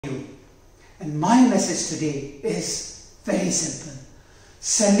you. And my message today is very simple.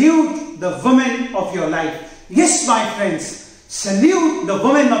 Salute the women of your life. Yes, my friends, salute the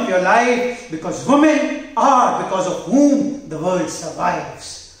women of your life, because women are because of whom the world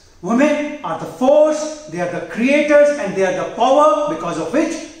survives. Women are the force, they are the creators, and they are the power because of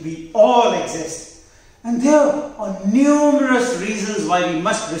which we all exist. And there are numerous reasons why we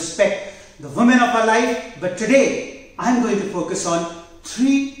must respect the women of our life, but today I am going to focus on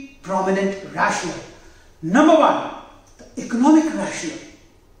three prominent rationale. Number one, the economic rationale.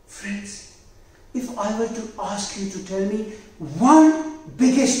 Friends, if I were to ask you to tell me one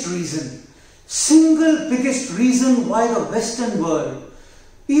biggest reason, single biggest reason why the Western world,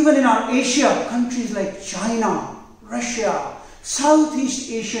 even in our Asia, countries like China, Russia,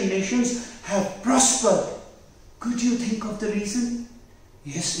 Southeast Asian nations have prospered, could you think of the reason?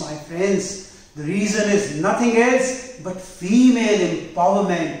 Yes, my friends, the reason is nothing else but female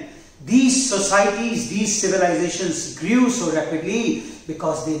empowerment. These societies, these civilizations grew so rapidly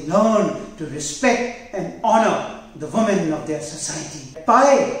because they learned to respect and honor the women of their society.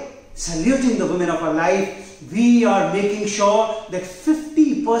 By saluting the women of our life, we are making sure that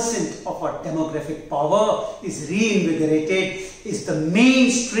 50% of our demographic power is reinvigorated, is the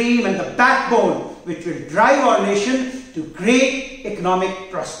mainstream and the backbone which will drive our nation to great economic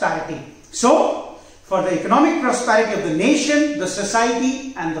prosperity. So, for the economic prosperity of the nation, the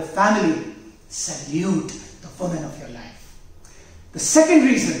society and the family, salute the women of your life. The second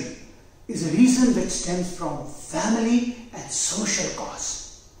reason is a reason which stems from family and social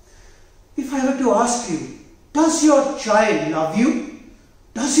cause. If I were to ask you, does your child love you?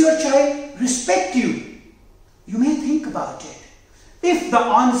 Does your child respect you? You may think about it. If the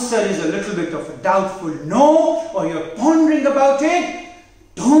answer is a little bit of a doubtful no, or you're pondering about it,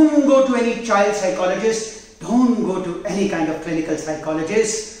 don't go to any child psychologist, don't go to any kind of clinical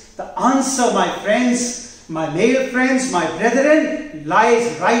psychologist. The answer, my friends, my male friends, my brethren,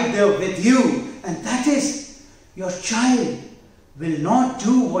 lies right there with you. And that is, your child will not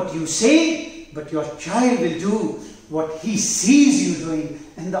do what you say, but your child will do what he sees you doing.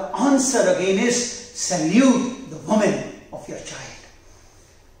 And the answer again is, salute the woman of your child.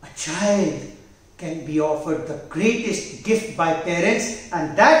 A child can be offered the greatest gift by parents,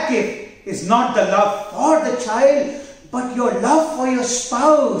 and that gift is not the love for the child, but your love for your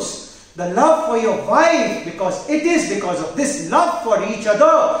spouse, the love for your wife, because it is because of this love for each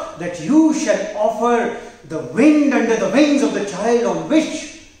other that you shall offer the wind under the wings of the child, on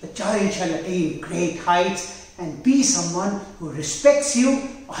which the child shall attain great heights and be someone who respects you,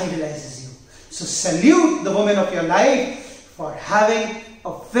 idolizes you. So salute the woman of your life for having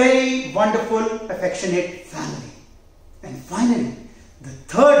a very wonderful, affectionate family. And finally, the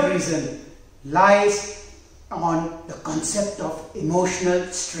third reason lies on the concept of emotional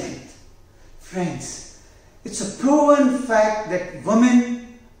strength. Friends, it's a proven fact that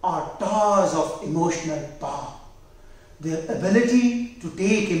women are towers of emotional power. Their ability to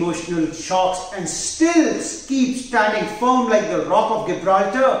take emotional shocks and still keep standing firm like the rock of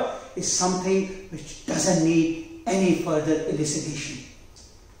Gibraltar is something which doesn't need any further elucidation.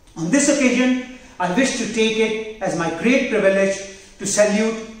 On this occasion, I wish to take it as my great privilege to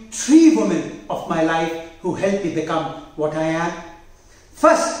salute three women of my life who helped me become what I am.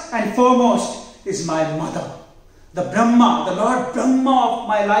 First and foremost is my mother, the Brahma, the Lord Brahma of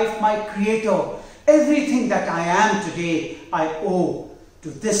my life, my creator. Everything that I am today, I owe to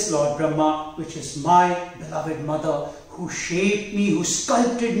this Lord Brahma, which is my beloved mother, who shaped me, who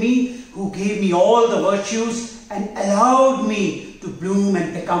sculpted me, who gave me all the virtues and allowed me to bloom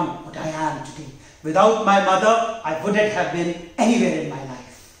and become what I am today. Without my mother, I wouldn't have been anywhere in my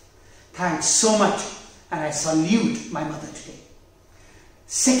life. Thanks so much, and I salute my mother today.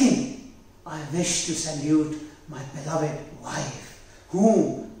 Second, I wish to salute my beloved wife,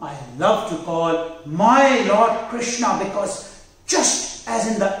 whom I love to call my Lord Krishna, because just as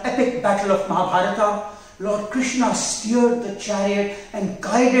in the epic battle of Mahabharata, Lord Krishna steered the chariot and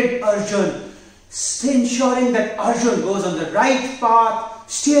guided Arjuna, ensuring that Arjuna goes on the right path,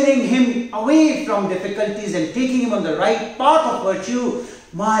 steering him away from difficulties and taking him on the right path of virtue.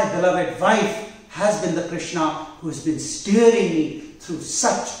 My beloved wife has been the Krishna who has been steering me through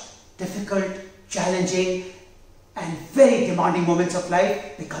such difficult, challenging and very demanding moments of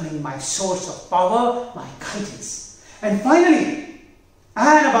life, becoming my source of power, my guidance. And finally,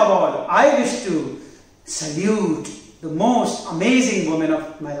 and above all, I wish to salute the most amazing woman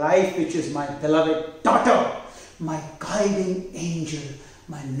of my life, which is my beloved daughter, my guiding angel,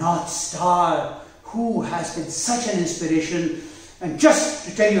 my North Star, who has been such an inspiration. And just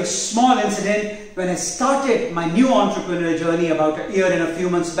to tell you a small incident, when I started my new entrepreneurial journey about a year and a few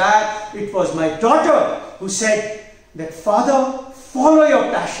months back, it was my daughter who said that, "Father, follow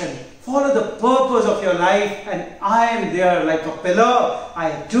your passion, follow the purpose of your life, and I am there like a pillar.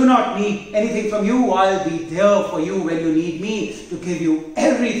 I do not need anything from you. I'll be there for you when you need me to give you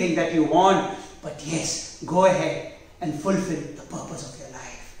everything that you want. But yes, go ahead and fulfill the purpose of your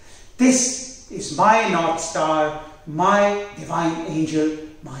life." This is my North Star, my divine angel,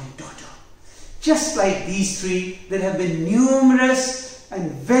 my daughter. Just like these three, there have been numerous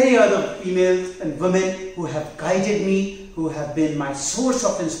and very other females and women who have guided me, who have been my source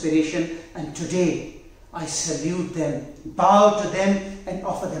of inspiration, and today I salute them, bow to them, and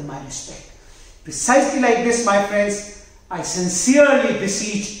offer them my respect. Precisely like this, my friends, I sincerely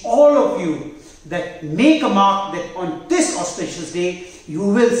beseech all of you that make a mark that on this auspicious day you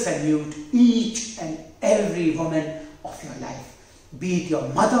will salute each and every woman of your life, be it your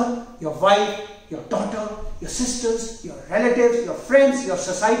mother, your wife, your daughter, your sisters, your relatives, your friends, your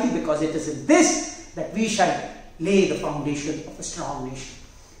society, because it is in this that we shall lay the foundation of a strong nation.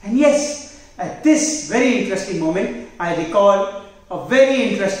 And yes, at this very interesting moment, I recall a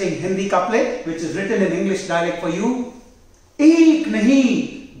very interesting Hindi couplet which is written in English dialect for you. एक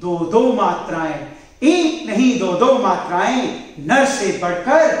नहीं दो दो मात्राएं, एक नहीं दो दो मात्राएं, नर से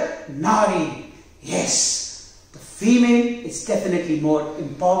बढ़कर नारी. Yes, the female is definitely more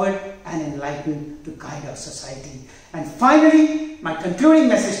empowered and enlightened to guide our society. And finally, my concluding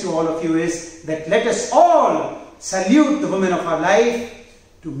message to all of you is that let us all salute the women of our life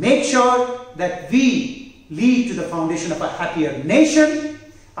to make sure that we lead to the foundation of a happier nation,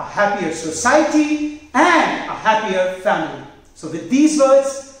 a happier society, and a happier family. So with these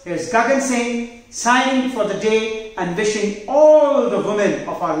words, here's Gagan Singh signing for the day and wishing all the women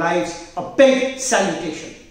of our lives a big salutation.